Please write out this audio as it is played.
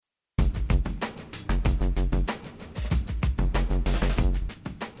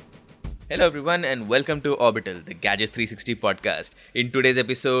Hello, everyone, and welcome to Orbital, the Gadgets 360 podcast. In today's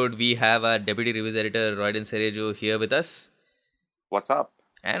episode, we have our Deputy Reviews Editor, Royden Cerejo, here with us. What's up?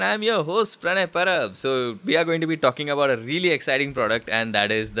 And I'm your host, Pranay Parab. So, we are going to be talking about a really exciting product, and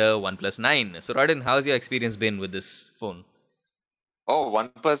that is the OnePlus 9. So, Royden, how's your experience been with this phone? Oh,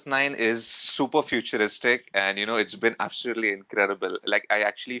 OnePlus 9 is super futuristic and it's been absolutely incredible. Like I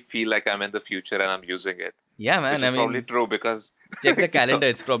actually feel like I'm in the future and I'm using it, Yeah, which man. is I probably mean, true because check the you know, calendar.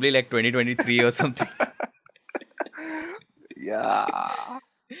 It's probably like 2023 or something. yeah.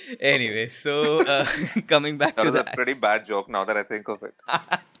 Okay. Anyway, so coming back That to was a the pretty bad joke now that I think of it.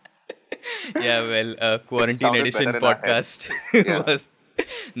 yeah, well, It quarantine sounded better edition in our heads. podcast Yeah. was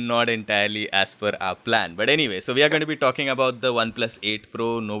not entirely as per our plan. But anyway, so we are Yeah. going to be talking about the OnePlus 8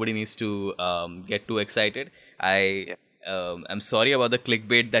 Pro. Nobody needs to get too excited. Yeah. I'm sorry about the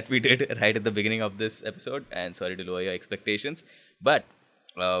clickbait that we did right at the beginning of this episode, and sorry to lower your expectations. But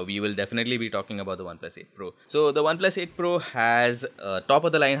we will definitely be talking about the OnePlus 8 Pro. So the OnePlus 8 Pro has top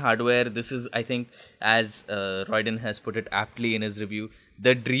of the line hardware. This is, I think, as Royden has put it aptly in his review,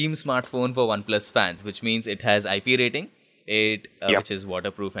 the dream smartphone for OnePlus fans, which means it has IP rating, Yep. which is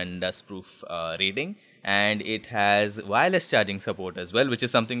waterproof and dustproof rating, and it has wireless charging support as well, which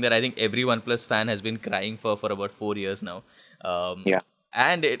is something that I think every OnePlus fan has been crying for about 4 years now. Um, Yeah.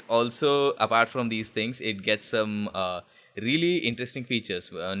 and it also, apart from these things, it gets some really interesting features,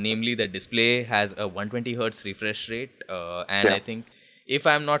 namely the display has a 120 hertz refresh rate, and Yeah. I think, if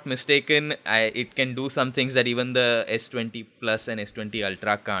I'm not mistaken, it can do some things that even the S20 Plus and S20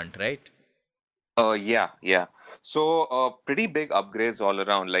 Ultra can't, right? Yeah. So, pretty big upgrades all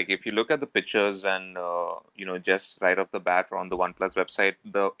around. Like if you look at the pictures and just right off the bat on the OnePlus website,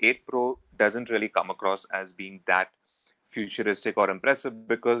 the 8 Pro doesn't really come across as being that futuristic or impressive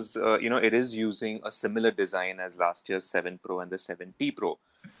because it is using a similar design as last year's 7 Pro and the 7T Pro.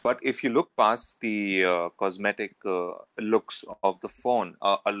 But if you look past the cosmetic looks of the phone,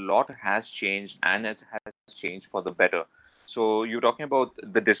 a lot has changed and it has changed for the better. So you're talking about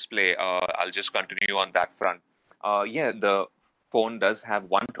the display. I'll just continue on that front. Yeah, the phone does have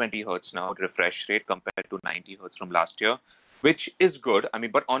 120 hertz now refresh rate compared to 90 hertz from last year, which is good. I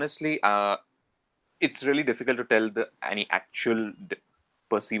mean, but honestly, it's really difficult to tell the any actual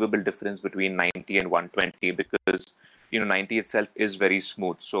perceivable difference between 90 and 120 because 90 itself is very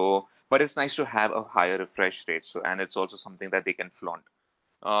smooth. So, but it's nice to have a higher refresh rate. So, and it's also something that they can flaunt.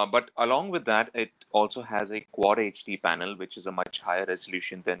 But along with that, it also has a Quad HD panel, which is a much higher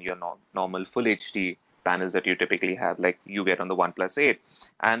resolution than your normal Full HD panels that you typically have, like you get on the OnePlus 8.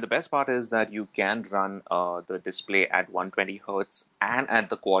 And the best part is that you can run the display at 120 hertz and at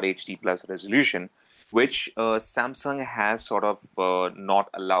the Quad HD plus resolution, which Samsung has sort of not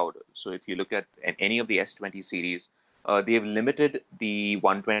allowed. So if you look at any of the S20 series, they have limited the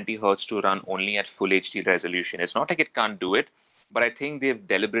 120 hertz to run only at Full HD resolution. It's not like it can't do it, but I think they've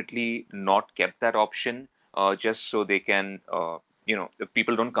deliberately not kept that option just so they can, if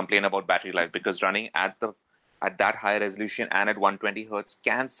people don't complain about battery life because running at that high resolution and at 120 hertz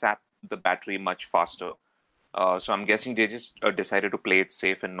can sap the battery much faster. So I'm guessing they just decided to play it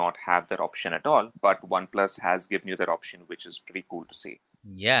safe and not have that option at all. But OnePlus has given you that option, which is pretty cool to see.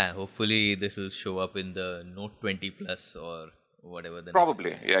 Yeah, hopefully this will show up in the Note 20 Plus or whatever the next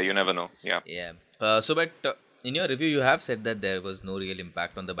Probably, one yeah. is. You never know. Yeah. Yeah. But in your review, you have said that there was no real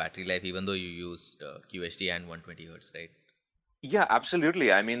impact on the battery life, even though you used QHD and 120 hertz, right? Yeah,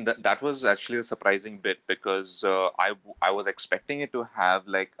 absolutely. I mean, that was actually a surprising bit because I was expecting it to have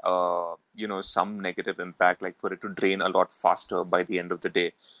like some negative impact, like for it to drain a lot faster by the end of the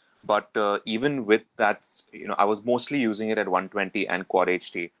day. But even with that, I was mostly using it at 120 and Quad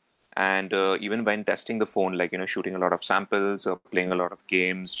HD, and even when testing the phone, like shooting a lot of samples or playing a lot of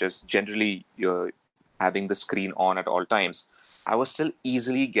games, just generally having the screen on at all times, I was still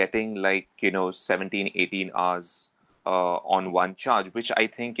easily getting like 17, 18 hours on one charge, which I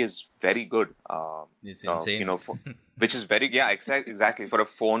think is very good. It's insane. Which is very, yeah, exactly for a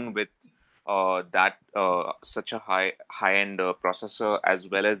phone with that such a high end processor as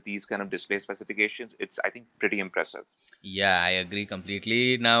well as these kind of display specifications. It's, I think, pretty impressive. Yeah, I agree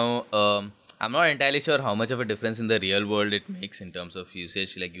completely. Now, I'm not entirely sure how much of a difference in the real world it makes in terms of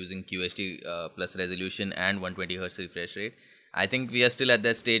usage, like using QHD plus resolution and 120 hertz refresh rate. I think we are still at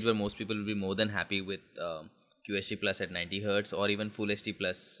that stage where most people will be more than happy with QHD plus at 90 hertz or even Full HD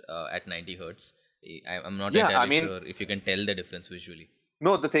plus at 90 hertz. I'm not Yeah, I entirely mean, sure if you can tell the difference visually.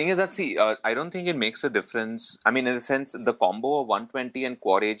 no, the thing is that, see, I don't think it makes a difference. I mean, in the sense, the combo of 120 and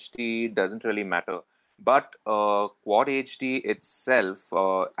Quad HD doesn't really matter. But Quad HD itself,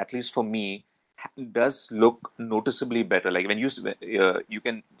 at least for me, does look noticeably better. Like when you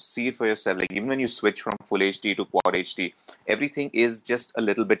can see it for yourself. Like even when you switch from full HD to quad HD, everything is just a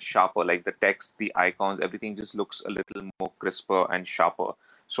little bit sharper. Like the text, the icons, everything just looks a little more crisper and sharper.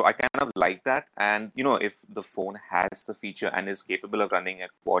 So I kind of like that. And if the phone has the feature and is capable of running at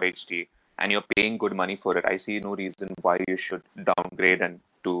quad HD, and you're paying good money for it, I see no reason why you should downgrade and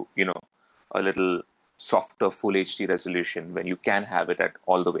to a little softer full HD resolution when you can have it at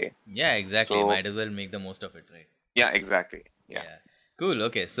all the way. Yeah, exactly. So Might as well make the most of it, right? yeah, exactly. Yeah. Yeah. Cool.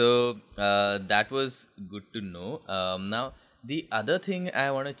 Okay. So that was good to know. Now, the other thing I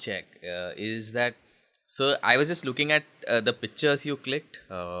want to check is that. So I was just looking at the pictures you clicked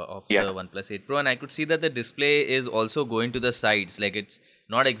of Yeah. the OnePlus 8 Pro, and I could see that the display is also going to the sides. Like it's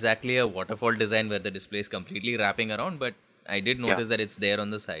not exactly a waterfall design where the display is completely wrapping around, but I did Yeah. notice that it's there on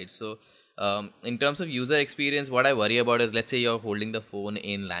the side. So in terms of user experience, what I worry about is, let's say you're holding the phone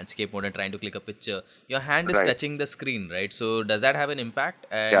in landscape mode and trying to click a picture. Your hand is Right. touching the screen, right? So does that have an impact?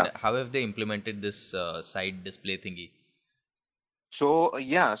 And Yeah. how have they implemented this side display thingy? So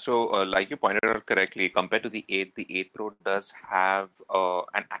yeah, so like you pointed out correctly, compared to the 8 Pro does have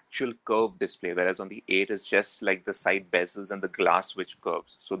an actual curved display, whereas on the 8 is just like the side bezels and the glass which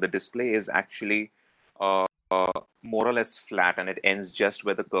curves. So the display is actually uh, more or less flat, and it ends just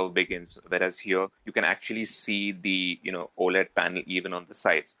where the curve begins. Whereas here you can actually see the OLED panel even on the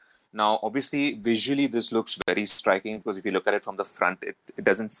sides. Now, obviously, visually this looks very striking because if you look at it from the front, it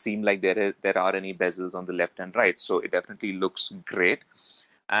doesn't seem like there are any bezels on the left and right. So it definitely looks great.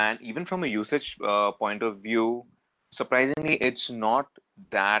 And even from a usage point of view, surprisingly, it's not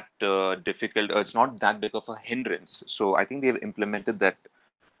that difficult. Or it's not that big of a hindrance. So I think they've implemented that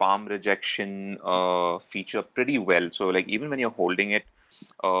palm rejection feature pretty well. So like even when you're holding it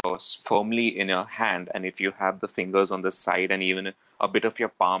firmly in your hand, and if you have the fingers on the side and even a bit of your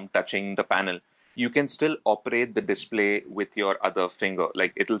palm touching the panel, you can still operate the display with your other finger.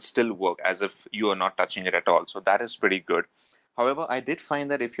 Like it'll still work as if you are not touching it at all. So that is pretty good. However, I did find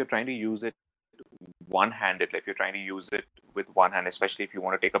that if you're trying to use it one-handed, if you're trying to use it with one hand, especially if you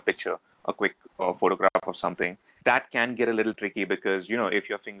want to take a picture, a quick photograph of something, that can get a little tricky because if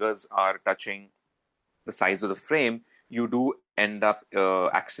your fingers are touching the size of the frame, you do end up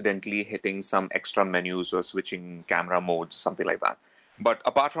accidentally hitting some extra menus or switching camera modes, something like that. But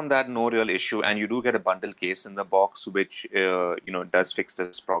apart from that, no real issue, and you do get a bundle case in the box, which does fix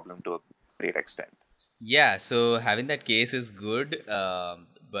this problem to a great extent. Yeah, so having that case is good,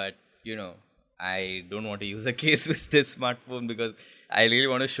 but I don't want to use a case with this smartphone because I really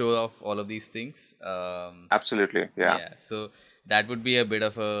want to show off all of these things. Absolutely, yeah. Yeah, so that would be a bit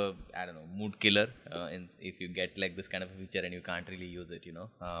of a, I don't know, mood killer if you get like this kind of a feature and you can't really use it.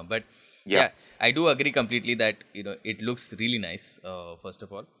 But Yeah. yeah, I do agree completely that it looks really nice, first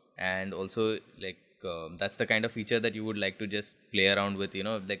of all, and also like that's the kind of feature that you would like to just play around with.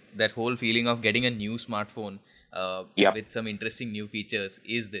 Like that whole feeling of getting a new smartphone Yep. with some interesting new features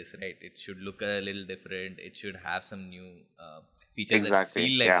is this, right? It should look a little different. It should have some new features Exactly, that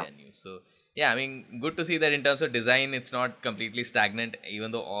feel like yeah. they're new. So yeah, I mean, good to see that in terms of design, it's not completely stagnant.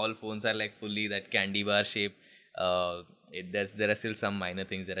 Even though all phones are like fully that candy bar shape, there are still some minor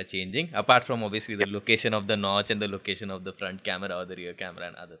things that are changing. Apart from obviously the location of the notch and the location of the front camera or the rear camera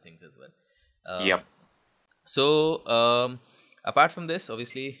and other things as well. Yep. So, apart from this,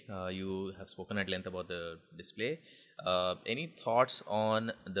 obviously, you have spoken at length about the display. Any thoughts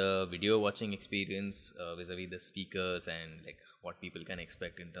on the video watching experience vis-a-vis the speakers and like what people can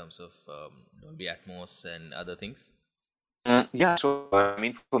expect in terms of Dolby Atmos and other things? Yeah, so I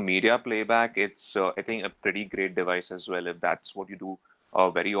mean, for media playback, it's I think a pretty great device as well. If that's what you do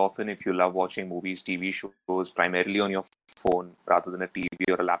very often, if you love watching movies, TV shows primarily on your phone rather than a TV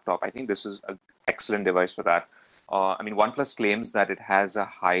or a laptop, I think this is an excellent device for that. I mean, OnePlus claims that it has a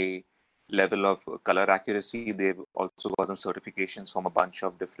high level of color accuracy. They've also got some certifications from a bunch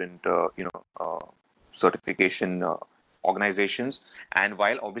of different, certification organizations. And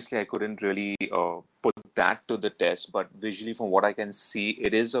while obviously I couldn't really put that to the test, but visually from what I can see,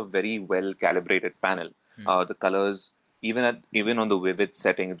 it is a very well calibrated panel. The colors, even on the vivid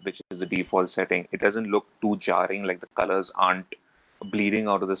setting, which is the default setting, it doesn't look too jarring. Like the colors aren't bleeding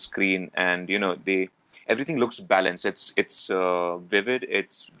out of the screen, and they everything looks balanced. It's vivid.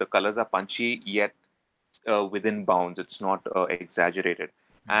 It's the colors are punchy yet within bounds. It's not exaggerated.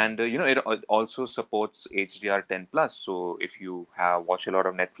 And it also supports HDR10 plus. So if you have watch a lot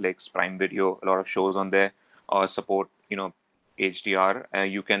of Netflix, Prime Video, a lot of shows on there, support HDR,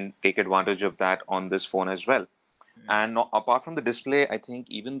 you can take advantage of that on this phone as well. And apart from the display, I think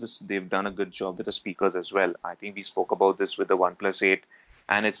even this they've done a good job with the speakers as well. I think we spoke about this with the OnePlus 8.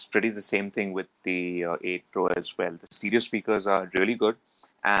 And it's pretty the same thing with the 8 Pro as well. The stereo speakers are really good,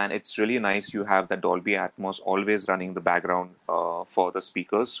 and it's really nice. You have the Dolby Atmos always running in the background for the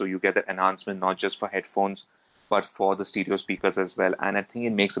speakers, so you get that enhancement not just for headphones but for the stereo speakers as well. And I think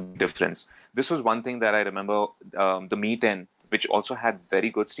it makes a big difference. This was one thing that I remember, the Mi 10, which also had very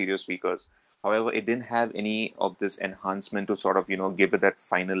good stereo speakers. However, it didn't have any of this enhancement to sort of, give it that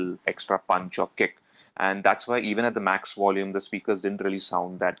final extra punch or kick. And that's why even at the max volume, the speakers didn't really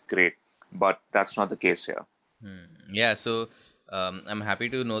sound that great. But that's not the case here. Yeah, so I'm happy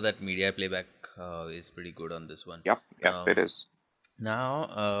to know that media playback is pretty good on this one. Yep, it Um, is.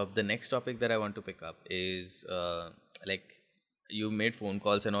 Now, the next topic that I want to pick up is like you made phone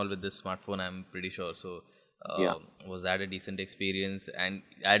calls and all with this smartphone. I'm pretty sure. So, Yeah. was that a decent experience? And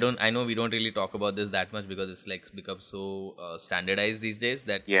I know we don't really talk about this that much because it's like become so standardized these days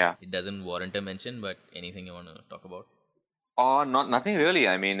that Yeah. it doesn't warrant a mention. But anything you want to talk about? Not nothing really.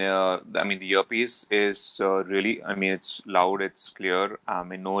 I mean, the earpiece is really. I mean, it's loud, it's clear. I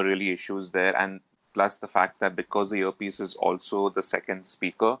mean, no really issues there. And plus the fact that because the earpiece is also the second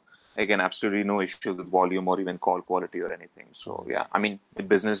speaker, again, absolutely no issues with volume or even call quality or anything. So yeah, I mean,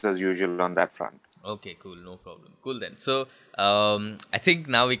 business as usual on that front. Okay, cool, no problem. Cool then. So, I think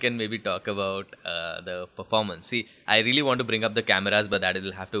now we can maybe talk about the performance. See, I really want to bring up the cameras, but that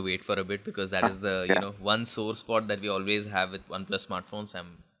will have to wait for a bit because that is the Yeah, one sore spot that we always have with OnePlus smartphones.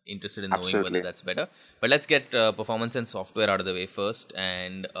 I'm interested in knowing whether absolutely. that's better. But let's get performance and software out of the way first,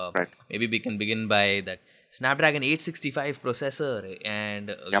 and Right. maybe we can begin by that Snapdragon 865 processor, and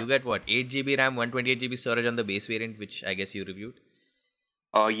you Yep. get what 8 GB RAM, 128 GB storage on the base variant, which I guess you reviewed.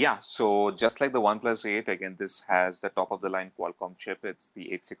 Yeah, so just like the OnePlus 8, again, this has the top of the line Qualcomm chip. It's the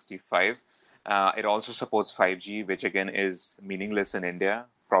 865. It also supports 5G, which again is meaningless in India,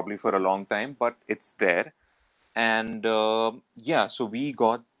 probably for a long time, but it's there. And yeah, so we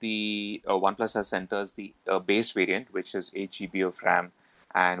got the OnePlus has sent us the base variant, which is 8 GB of RAM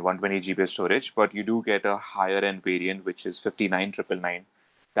and 128 GB of storage. But you do get a higher end variant, which is 59999.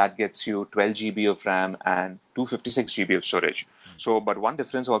 That gets you 12 GB of RAM and 256 GB of storage. So, but one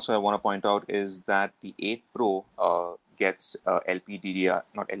difference also I want to point out is that the 8 Pro gets LPDDR,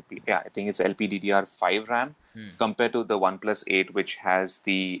 not LP, yeah, I think it's LPDDR5 RAM compared to the OnePlus 8, which has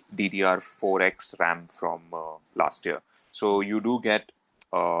the DDR4X RAM from last year. So you do get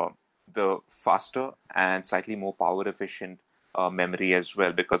uh, the faster and slightly more power efficient memory as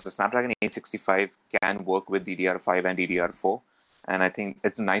well, because the Snapdragon 865 can work with DDR5 and DDR4. And I think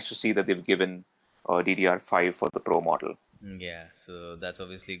it's nice to see that they've given DDR5 for the Pro model. Yeah, so that's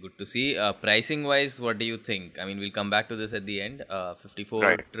obviously good to see. Pricing wise, what do you think? I mean, we'll come back to this at the end.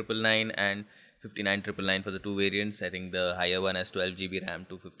 54,999 and 59,999 for the two variants. I think the higher one has 12 GB RAM,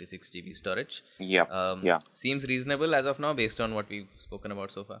 256 GB storage. Yeah, yeah. Seems reasonable as of now based on what we've spoken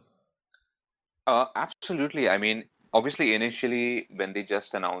about so far. Absolutely. I mean, obviously, initially, when they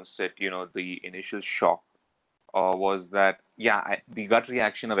just announced it, the initial shock was that, yeah, the gut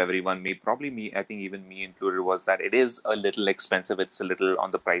reaction of everyone, me, probably me, I think even me included, was that it is a little expensive. It's a little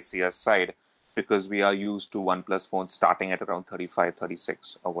on the pricier side because we are used to OnePlus phones starting at around 35,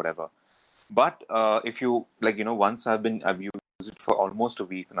 36 or whatever. But if you like, once I've used it for almost a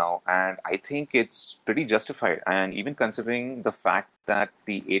week now, and I think it's pretty justified. And even considering the fact that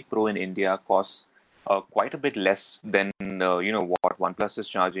the 8 Pro in India costs quite a bit less than what OnePlus is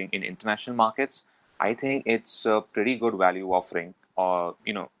charging in international markets, I think it's a pretty good value offering.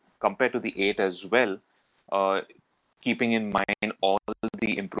 Compared to the 8 as well, uh, keeping in mind all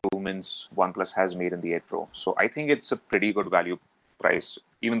the improvements OnePlus has made in the 8 Pro. So I think it's a pretty good value price,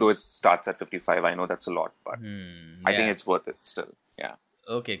 even though it starts at 55. I know that's a lot, but I think Yeah. it's worth it still. Yeah.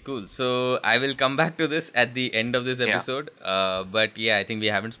 Okay, cool. So I will come back to this at the end of this Yeah. episode. But yeah, I think we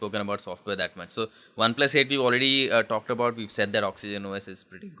haven't spoken about software that much. So OnePlus 8 we've already talked about. We've said that Oxygen OS is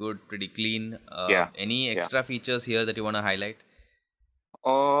pretty good, pretty clean. Yeah. Any Yeah. extra features here that you want to highlight?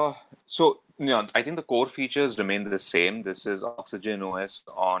 So I think the core features remain the same. This is Oxygen OS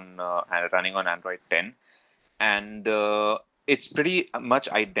on and running on Android 10, and it's pretty much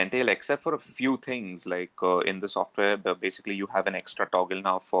identical except for a few things. Like in the software, basically you have an extra toggle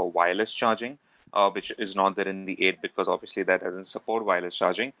now for wireless charging, which is not there in the 8 because obviously that doesn't support wireless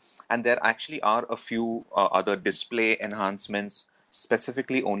charging. And there actually are a few other display enhancements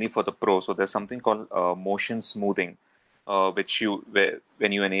specifically only for the Pro. So there's something called motion smoothing,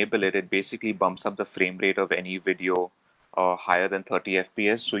 when you enable it, it basically bumps up the frame rate of any video higher than 30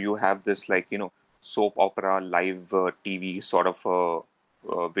 FPS. So you have this like soap opera live TV sort of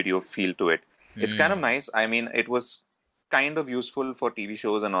video feel to it. It's kind of nice. I mean, it was kind of useful for TV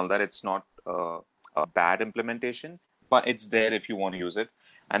shows and all that. It's not a bad implementation. but it's there if you want to use it.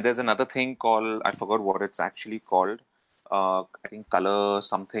 And there's another thing called, I forgot what it's actually called. I think color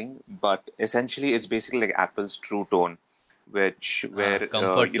something, but essentially it's basically like Apple's True Tone, which where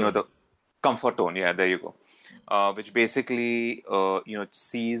Comfort you know, tone. the comfort tone. Yeah, there you go. Which basically you know,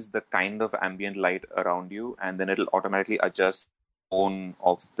 sees the kind of ambient light around you, and then it'll automatically adjust the tone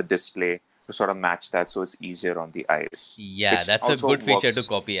of the display to sort of match that, so it's easier on the eyes. Yeah, Which that's a also good feature to works.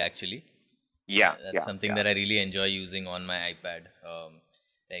 copy actually. Yeah, That's yeah, something yeah. that I really enjoy using on my iPad.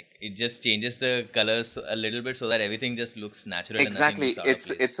 Like it just changes the colors a little bit so that everything just looks natural and nothing Exactly. looks out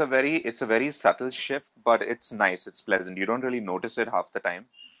of place. It's a very subtle shift, but it's nice. It's pleasant. You don't really notice it half the time,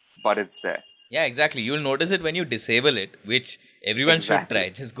 but it's there. Yeah, exactly. You'll notice it when you disable it, which everyone should Exactly. try.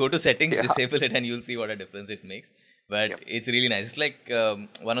 Just go to settings, Yeah. disable it, and you'll see what a difference it makes. But Yep. it's really nice. It's like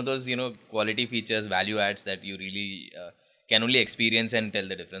one of those, quality features, value adds that you really can only experience and tell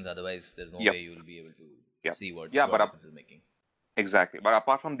the difference. Otherwise, there's no Yep. way you'll be able to Yep. see Yeah, what but difference it's making. exactly. But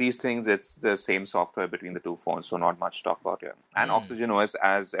apart from these things, it's the same software between the two phones, so not much to talk about here. And Hmm. Oxygen OS,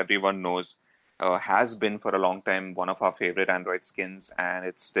 as everyone knows, has been for a long time one of our favorite Android skins, and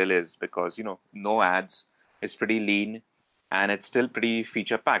it still is because, you know, no ads. It's pretty lean, and it's still pretty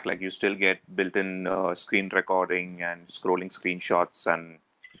feature packed. Like, you still get built-in screen recording and scrolling screenshots and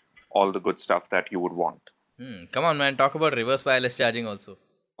all the good stuff that you would want. Come on, man. Talk about reverse wireless charging also.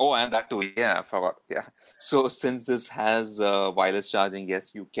 Oh, and that too. Yeah, I forgot. Yeah. So since this has wireless charging,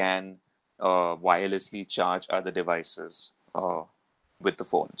 yes, you can wirelessly charge other devices with the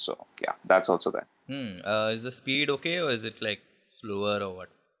phone. So yeah, that's also there. Is the speed okay or is it like slower or what?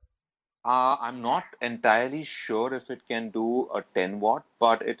 I'm not entirely sure if it can do a 10 watt,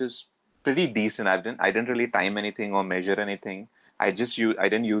 but it is pretty decent. I didn't really time anything or measure anything. I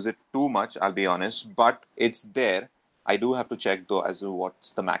didn't use it too much, I'll be honest, but it's there. I do have to check though as to what's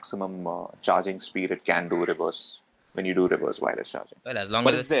the maximum charging speed it can do reverse when you do reverse wireless charging. Well, as long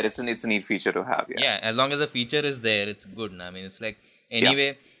But as it's there. It's a neat feature to have. Yeah. yeah, as long as the feature is there, it's good. I mean, it's like Yeah.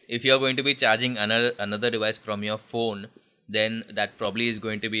 anyway, if you're going to be charging another device from your phone, then that probably is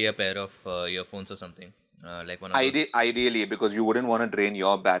going to be a pair of earphones or something, like one of those. Ideally, because you wouldn't want to drain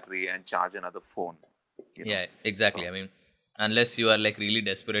your battery and charge another phone. You know. Yeah, exactly. I mean, unless you are like really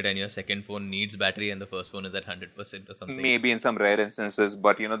desperate and your second phone needs battery and the first phone is at 100% or something. Maybe in some rare instances,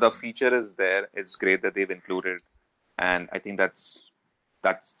 but you know, the feature is there. It's great that they've included, and I think that's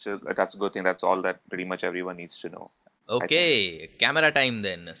a good thing. That's all that pretty much everyone needs to know. I think. Okay, camera time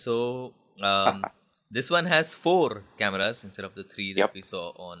then. So this one has four cameras instead of the three that Yep. we saw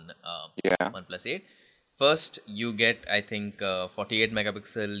on Yeah. OnePlus 8. First, you get I think 48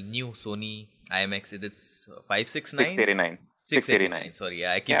 megapixel new Sony IMX. It's 569. 689. 689. Sorry,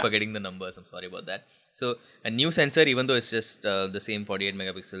 yeah, I keep Yeah. forgetting the numbers. I'm sorry about that. So a new sensor, even though it's just the same 48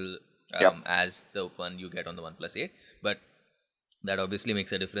 megapixel Yep. as the one you get on the OnePlus 8, but that obviously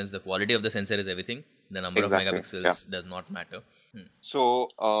makes a difference. The quality of the sensor is everything. The number of Exactly. megapixels does not matter. So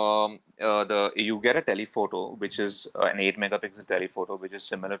the you get a telephoto, which is an 8 megapixel telephoto, which is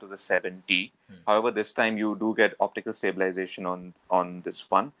similar to the 7T. However, this time you do get optical stabilization on this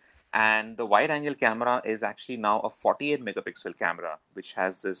one, and the wide angle camera is actually now a 48 megapixel camera, which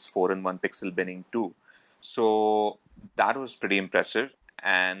has this 4-in-1 pixel binning too. So that was pretty impressive.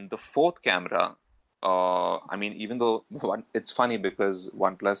 And the fourth camera, I mean, even though it's funny because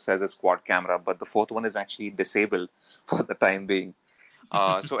OnePlus has a quad camera, but the fourth one is actually disabled for the time being.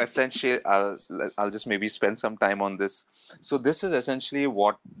 So essentially, I'll just maybe spend some time on this. So this is essentially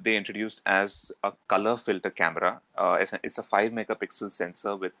what they introduced as a color filter camera. It's a 5 megapixel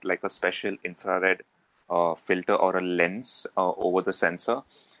sensor with like a special infrared filter or a lens over the sensor,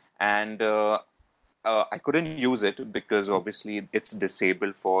 and I couldn't use it because obviously it's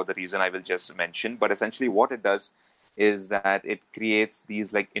disabled for the reason I will just mention. But essentially, what it does is that it creates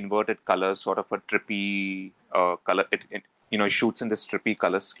these like inverted colors, sort of a trippy color. It shoots in this trippy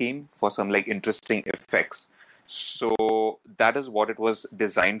color scheme for some like interesting effects. So that is what it was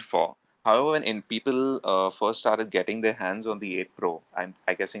designed for. However, when people first started getting their hands on the 8 Pro,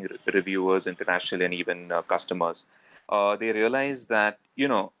 I guessing reviewers, international, and even customers, they realized that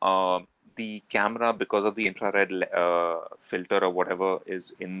the camera, because of the infrared filter or whatever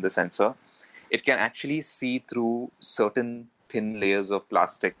is in the sensor, it can actually see through certain thin layers of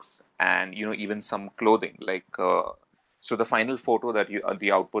plastics and even some clothing. Like so, the final photo that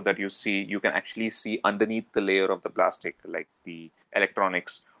the output that you see, you can actually see underneath the layer of the plastic, like the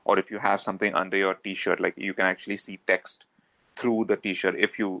electronics, or if you have something under your T-shirt, like you can actually see text through the T-shirt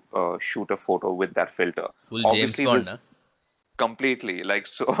if you shoot a photo with that filter. Full James Obviously, Bond, this huh? completely, like,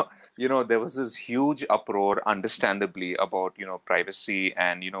 so there was this huge uproar understandably about privacy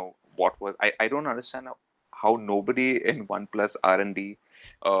and what was I don't understand how nobody in OnePlus R&D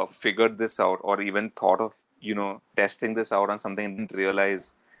figured this out or even thought of, testing this out on something and didn't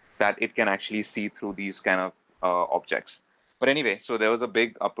realize that it can actually see through these kind of objects. But anyway, so there was a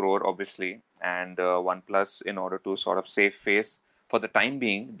big uproar, obviously, and OnePlus, in order to sort of save face, for the time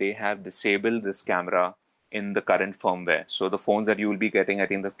being, they have disabled this camera in the current firmware. So the phones that you will be getting, I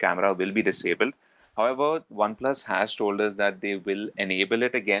think the camera will be disabled. However, OnePlus has told us that they will enable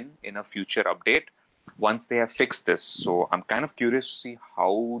it again in a future update once they have fixed this. So I'm kind of curious to see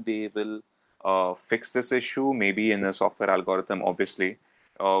how they will fix this issue, maybe in a software algorithm, obviously,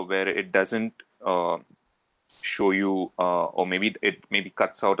 where it doesn't show you, or maybe it maybe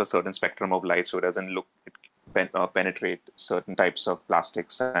cuts out a certain spectrum of light so it doesn't penetrate certain types of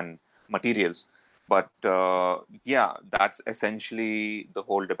plastics and materials. But yeah, that's essentially the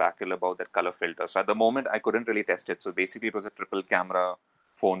whole debacle about that color filter. So at the moment, I couldn't really test it. So basically, it was a triple camera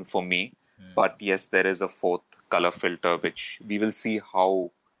phone for me. But yes, there is a fourth color filter, which we will see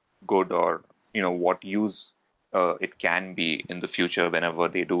how good or what use it can be in the future whenever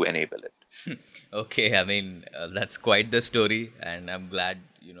they do enable it. Okay, I mean, that's quite the story, and I'm glad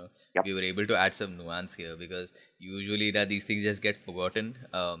Yep. we were able to add some nuance here, because usually that these things just get forgotten.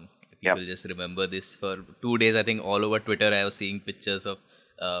 Yep. People just remember this for 2 days. I think all over Twitter I was seeing pictures of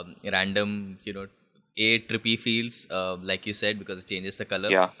random, A, trippy fields, like you said, because it changes the color.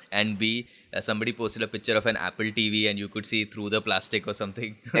 Yeah. And B, somebody posted a picture of an Apple TV and you could see through the plastic or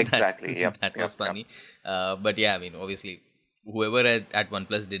something. Exactly. Yep. That was Yep. funny. But yeah, I mean, obviously, whoever at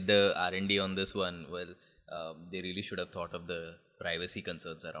OnePlus did the R&D on this one, well, they really should have thought of the privacy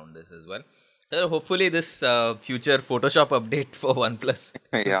concerns around this as well. So hopefully this future Photoshop update for OnePlus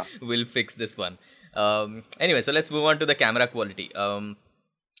Yeah. will fix this one. Anyway, so let's move on to the camera quality.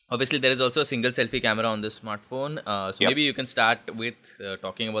 Obviously, there is also a single selfie camera on this smartphone. So Yep. maybe you can start with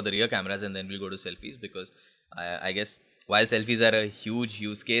talking about the rear cameras, and then we'll go to selfies, because I guess while selfies are a huge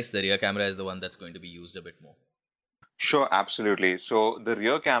use case, the rear camera is the one that's going to be used a bit more. Sure, absolutely. So the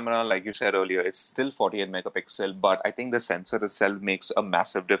rear camera, like you said earlier, it's still 48 megapixel, but I think the sensor itself makes a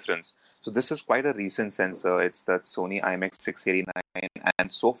massive difference. So this is quite a recent sensor. It's the Sony IMX689,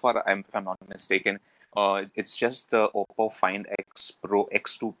 and so far, if I'm not mistaken, it's just the Oppo Find X Pro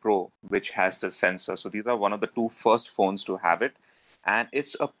X2 Pro which has the sensor. So these are one of the two first phones to have it, and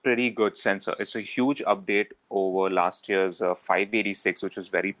it's a pretty good sensor. It's a huge update over last year's 586, which is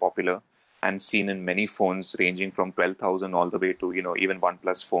very popular and seen in many phones ranging from 12,000 all the way to even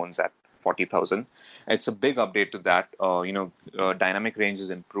OnePlus phones at 40,000. It's a big update to that. Dynamic range is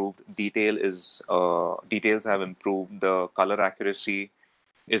improved. Details have improved. The color accuracy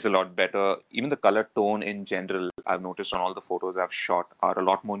is a lot better. Even the color tone in general, I've noticed on all the photos I've shot, are a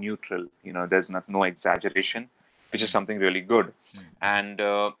lot more neutral. There's no exaggeration, which is something really good. And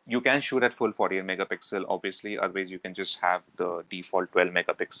you can shoot at full 48 megapixel, obviously. Otherwise, you can just have the default 12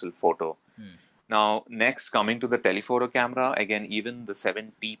 megapixel photo. Now, next, coming to the telephoto camera, again, even the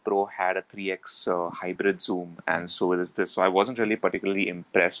 7T Pro had a 3x hybrid zoom, and so is this. So I wasn't really particularly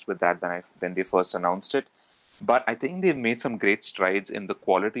impressed with that when they first announced it. But I think they've made some great strides in the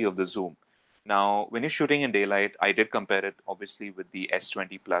quality of the zoom. Now, when you're shooting in daylight, I did compare it, obviously, with the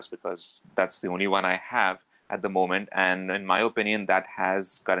S20 Plus, because that's the only one I have at the moment. And in my opinion, that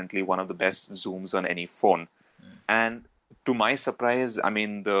has currently one of the best zooms on any phone. And to my surprise, I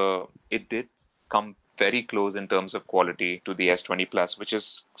mean, it did come very close in terms of quality to the S20 Plus, which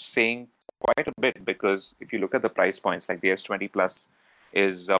is saying quite a bit, because if you look at the price points, like the S20 Plus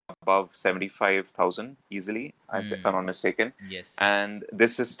is above 75,000 easily, if I'm not mistaken. Yes. And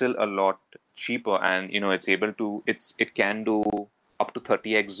this is still a lot cheaper, and it can do up to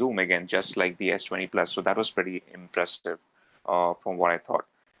 30x zoom again, just like the S20 Plus. So that was pretty impressive from what I thought.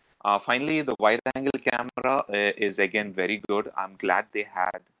 Finally, the wide angle camera is again very good. I'm glad they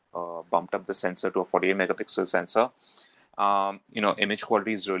had bumped up the sensor to a 48 megapixel sensor. Image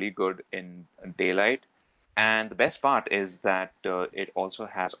quality is really good in daylight. And the best part is that it also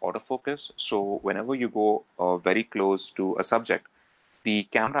has autofocus. So whenever you go very close to a subject, the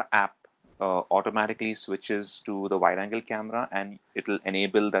camera app automatically switches to the wide angle camera, and it'll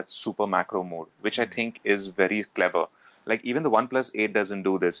enable that super macro mode, which I think is very clever. Like even the OnePlus 8 doesn't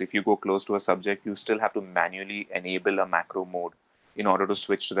do this. If you go close to a subject, you still have to manually enable a macro mode in order to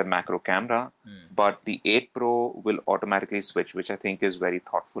switch to the macro camera. But the 8 Pro will automatically switch, which I think is very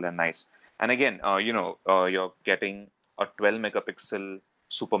thoughtful and nice. And again, you're getting a 12 megapixel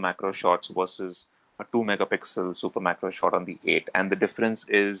super macro shots versus a 2 megapixel super macro shot on the 8. And the difference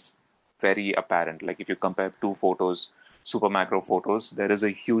is very apparent. Like if you compare two photos, super macro photos, there is a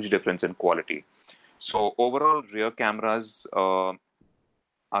huge difference in quality. So overall, rear cameras,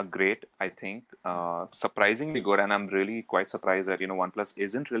 are great, I think. Surprisingly good, and I'm really quite surprised that OnePlus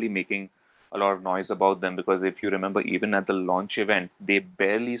isn't really making a lot of noise about them, because if you remember, even at the launch event, they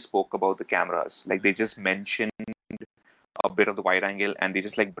barely spoke about the cameras. Like they just mentioned a bit of the wide angle, and they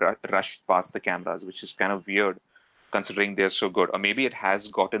just like rushed past the cameras, which is kind of weird considering they're so good. Or maybe it has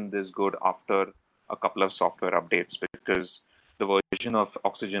gotten this good after a couple of software updates, because the version of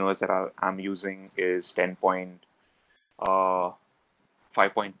OxygenOS that I'm using is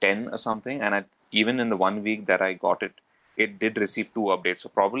 5.10 or something, and even in the 1 week that I got it, it did receive two updates. So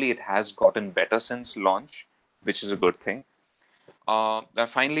probably it has gotten better since launch, which is a good thing.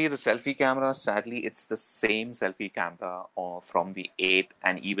 Finally, the selfie camera. Sadly, it's the same selfie camera from the 8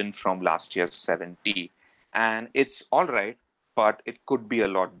 and even from last year's 7T. And it's all right, but it could be a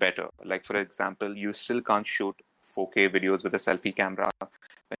lot better. Like, for example, you still can't shoot 4K videos with a selfie camera.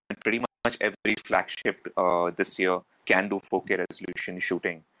 And pretty much every flagship this year can do 4K resolution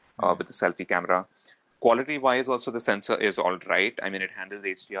shooting with the selfie camera. Quality wise, also the sensor is all right. I mean, it handles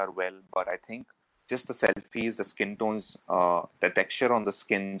HDR well, but I think just the selfies, the skin tones, the texture on the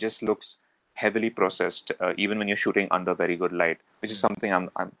skin just looks heavily processed, even when you're shooting under very good light, which is something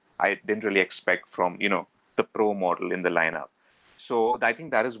I didn't really expect from the Pro model in the lineup. So I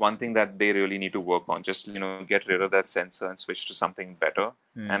think that is one thing that they really need to work on. Just get rid of that sensor and switch to something better.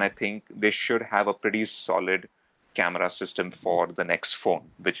 And I think they should have a pretty solid camera system for the next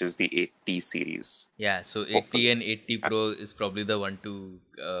phone, which is the 8T series. Yeah, so 8T Hopefully. and 8T Pro is probably the one to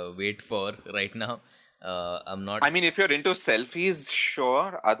wait for right now. I'm not. I mean, if you're into selfies,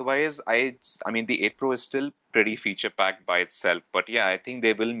 sure. Otherwise, I mean, the 8 Pro is still pretty feature packed by itself. But yeah, I think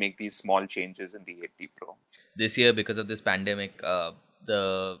they will make these small changes in the 8T Pro. This year, because of this pandemic,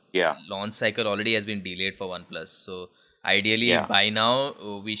 the Yeah. launch cycle already has been delayed for OnePlus. So ideally, Yeah. by now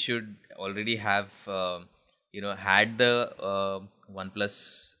we should already have had the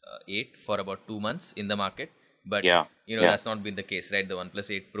OnePlus 8 for about 2 months in the market. But Yeah. that's not been the case, right? The OnePlus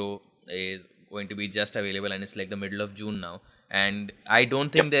 8 Pro is going to be just available, and it's like the middle of June now. And I don't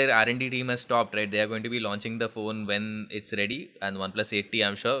think their R&D team has stopped, right? They are going to be launching the phone when it's ready, and OnePlus 8T,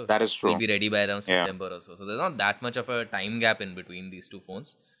 I'm sure, That is will true. be ready by around Yeah. September or so. So there's not that much of a time gap in between these two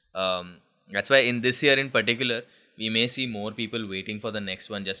phones. That's why in this year in particular, we may see more people waiting for the next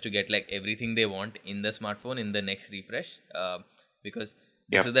one just to get like everything they want in the smartphone in the next refresh. Because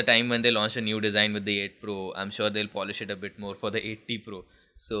this is the time when they launch a new design with the 8 Pro. I'm sure they'll polish it a bit more for the 8T Pro.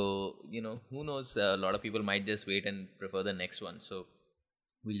 So, who knows? A lot of people might just wait and prefer the next one. So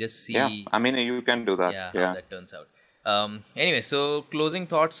we'll just see. Yeah. I mean, you can do that. Yeah, how Yeah. that turns out. Anyway, so closing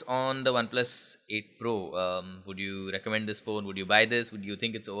thoughts on the OnePlus 8 Pro. Would you recommend this phone? Would you buy this? Would you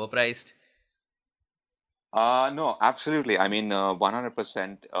think it's overpriced? No, absolutely. I mean,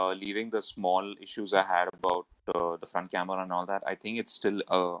 100%. Leaving the small issues I had about the front camera and all that, I think it's still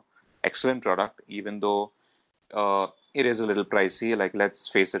a excellent product, even though it is a little pricey. Like, let's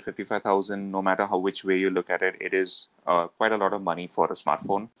face it, 55,000. No matter how which way you look at it, it is quite a lot of money for a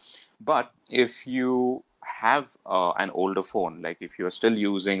smartphone. But if you have an older phone, like if you're still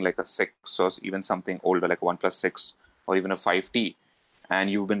using like a 6 or even something older, like a OnePlus 6 or even a 5T, and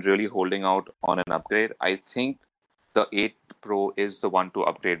you've been really holding out on an upgrade, I think the 8 Pro is the one to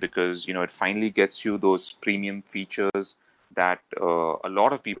upgrade, because it finally gets you those premium features that a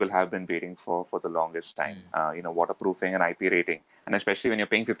lot of people have been waiting for the longest time. Waterproofing and IP rating, and especially when you're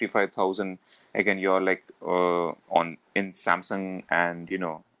paying 55,000, again you're like on in Samsung and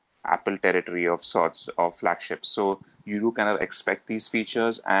Apple territory of sorts of flagships. So you do kind of expect these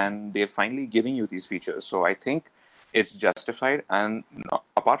features, and they're finally giving you these features. So I think it's justified. And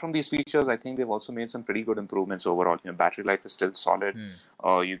apart from these features, I think they've also made some pretty good improvements overall. Battery life is still solid.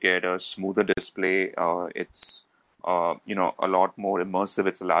 You get a smoother display. It's a lot more immersive.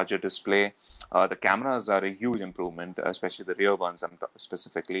 It's a larger display. The cameras are a huge improvement, especially the rear ones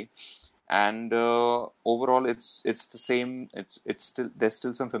specifically. And overall, it's the same. It's still, there's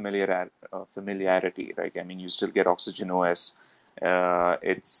still some familiarity, right? I mean, you still get OxygenOS.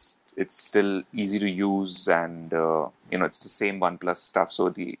 It's still easy to use, and it's the same OnePlus stuff. So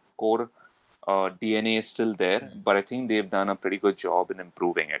the core DNA is still there, but I think they've done a pretty good job in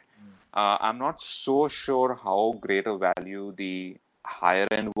improving it. I'm not so sure how great a value the higher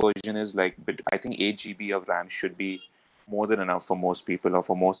end version is. Like, but I think 8 GB of RAM should be more than enough for most people, or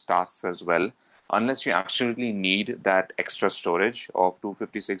for most tasks as well. Unless you absolutely need that extra storage of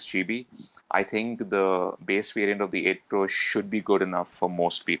 256 GB, I think the base variant of the 8 Pro should be good enough for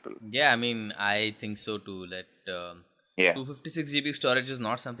most people. Yeah, I mean, I think so too. That Yeah. 256 GB storage is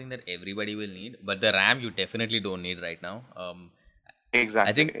not something that everybody will need, but the RAM you definitely don't need right now. I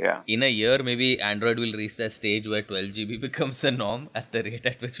Exactly. think Yeah. in a year, maybe Android will reach that stage where 12 GB becomes the norm at the rate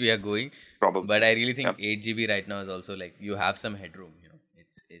at which we are going. But Probably. I really think Yep. 8 GB right now is also like you have some headroom.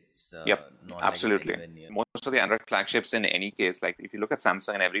 It's Yep. not like it's Absolutely. anywhere near. Most of the Android flagships, in any case, like if you look at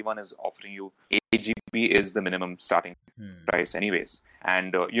Samsung, and everyone is offering you 8 GB is the minimum starting price, anyways.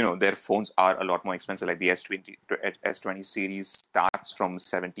 And their phones are a lot more expensive. Like the S20 series starts from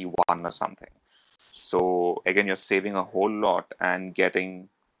 71 or something. So again, you're saving a whole lot and getting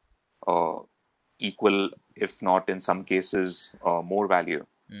uh, equal, if not in some cases, more value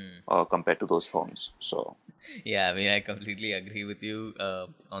compared to those phones. So Yeah, I mean, I completely agree with you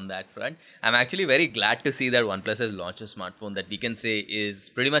on that front. I'm actually very glad to see that OnePlus has launched a smartphone that we can say is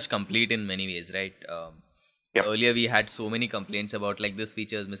pretty much complete in many ways, right? yep, Earlier, we had so many complaints about like this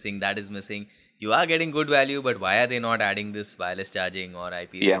feature is missing, that is missing. You are getting good value, but why are they not adding this wireless charging or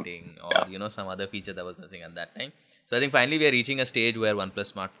IP yeah, rating or yeah, some other feature that was missing at that time? So I think finally we are reaching a stage where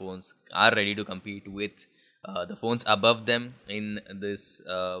OnePlus smartphones are ready to compete with the phones above them in this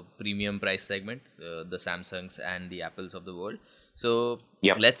premium price segment, the Samsungs and the Apples of the world. So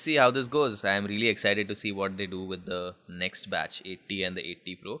yep. let's see how this goes. I am really excited to see what they do with the next batch, 80 and the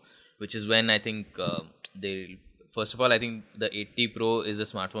 80 Pro, which is when I think they. First of all, I think the 80 Pro is a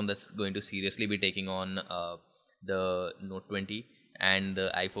smartphone that's going to seriously be taking on the Note 20 and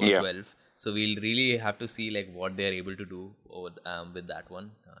the iPhone Yeah. 12. So we'll really have to see like what they're able to do with that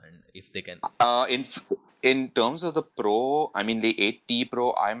one, and if they can. In terms of the Pro, I mean the 8T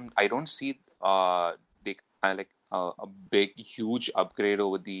Pro, I don't see the a big huge upgrade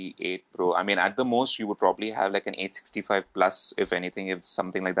over the 8 Pro. I mean, at the most you would probably have like an 865 plus, if anything, if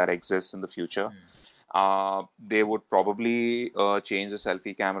something like that exists in the future. They would probably change the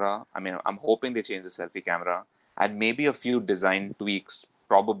selfie camera. I mean, I'm hoping they change the selfie camera and maybe a few design tweaks,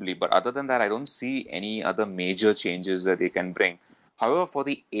 probably. But other than that, I don't see any other major changes that they can bring. However, for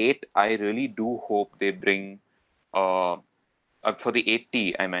the 8, I really do hope they bring, uh, for the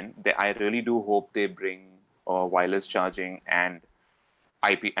 8T, I really do hope they bring wireless charging and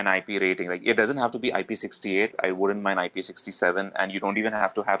IP rating. Like it doesn't have to be IP68. I wouldn't mind IP67, and you don't even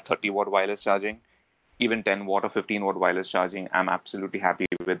have to have 30-watt wireless charging. Even 10-watt or 15-watt wireless charging, I'm absolutely happy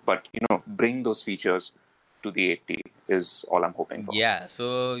with. But bring those features to the 8T is all I'm hoping for. Yeah,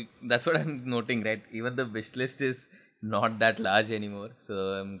 so that's what I'm noting, right? Even the wish list is not that large anymore. So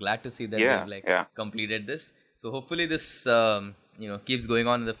I'm glad to see that they've Yeah, like yeah, completed this. So hopefully this keeps going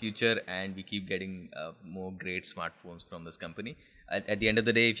on in the future, and we keep getting more great smartphones from this company. At the end of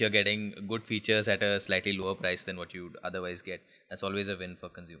the day, if you're getting good features at a slightly lower price than what you'd otherwise get, that's always a win for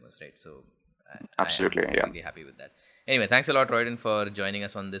consumers, right? So I am absolutely. Yeah, really happy with that. Anyway, thanks a lot, Royden, for joining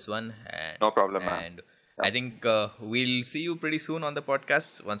us on this one, no problem, man. and Yeah. I think we'll see you pretty soon on the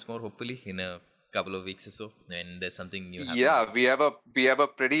podcast once more, hopefully in a couple of weeks or so, when there's something new happening. Yeah, we have a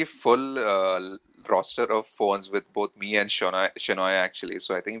pretty full roster of phones with both me and Shanoy actually.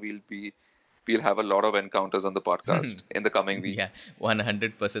 So I think we'll have a lot of encounters on the podcast in the coming week. Yeah,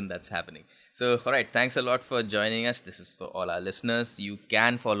 100% that's happening. So, all right, thanks a lot for joining us. This is for all our listeners. You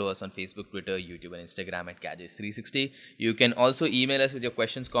can follow us on Facebook, Twitter, YouTube, and Instagram at Gadgets360. You can also email us with your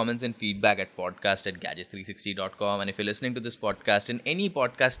questions, comments, and feedback at podcast@gadgets360.com. And if you're listening to this podcast in any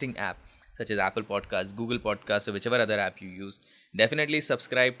podcasting app, such as Apple Podcasts, Google Podcasts, or whichever other app you use, definitely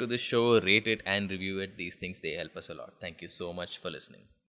subscribe to the show, rate it, and review it. These things, they help us a lot. Thank you so much for listening.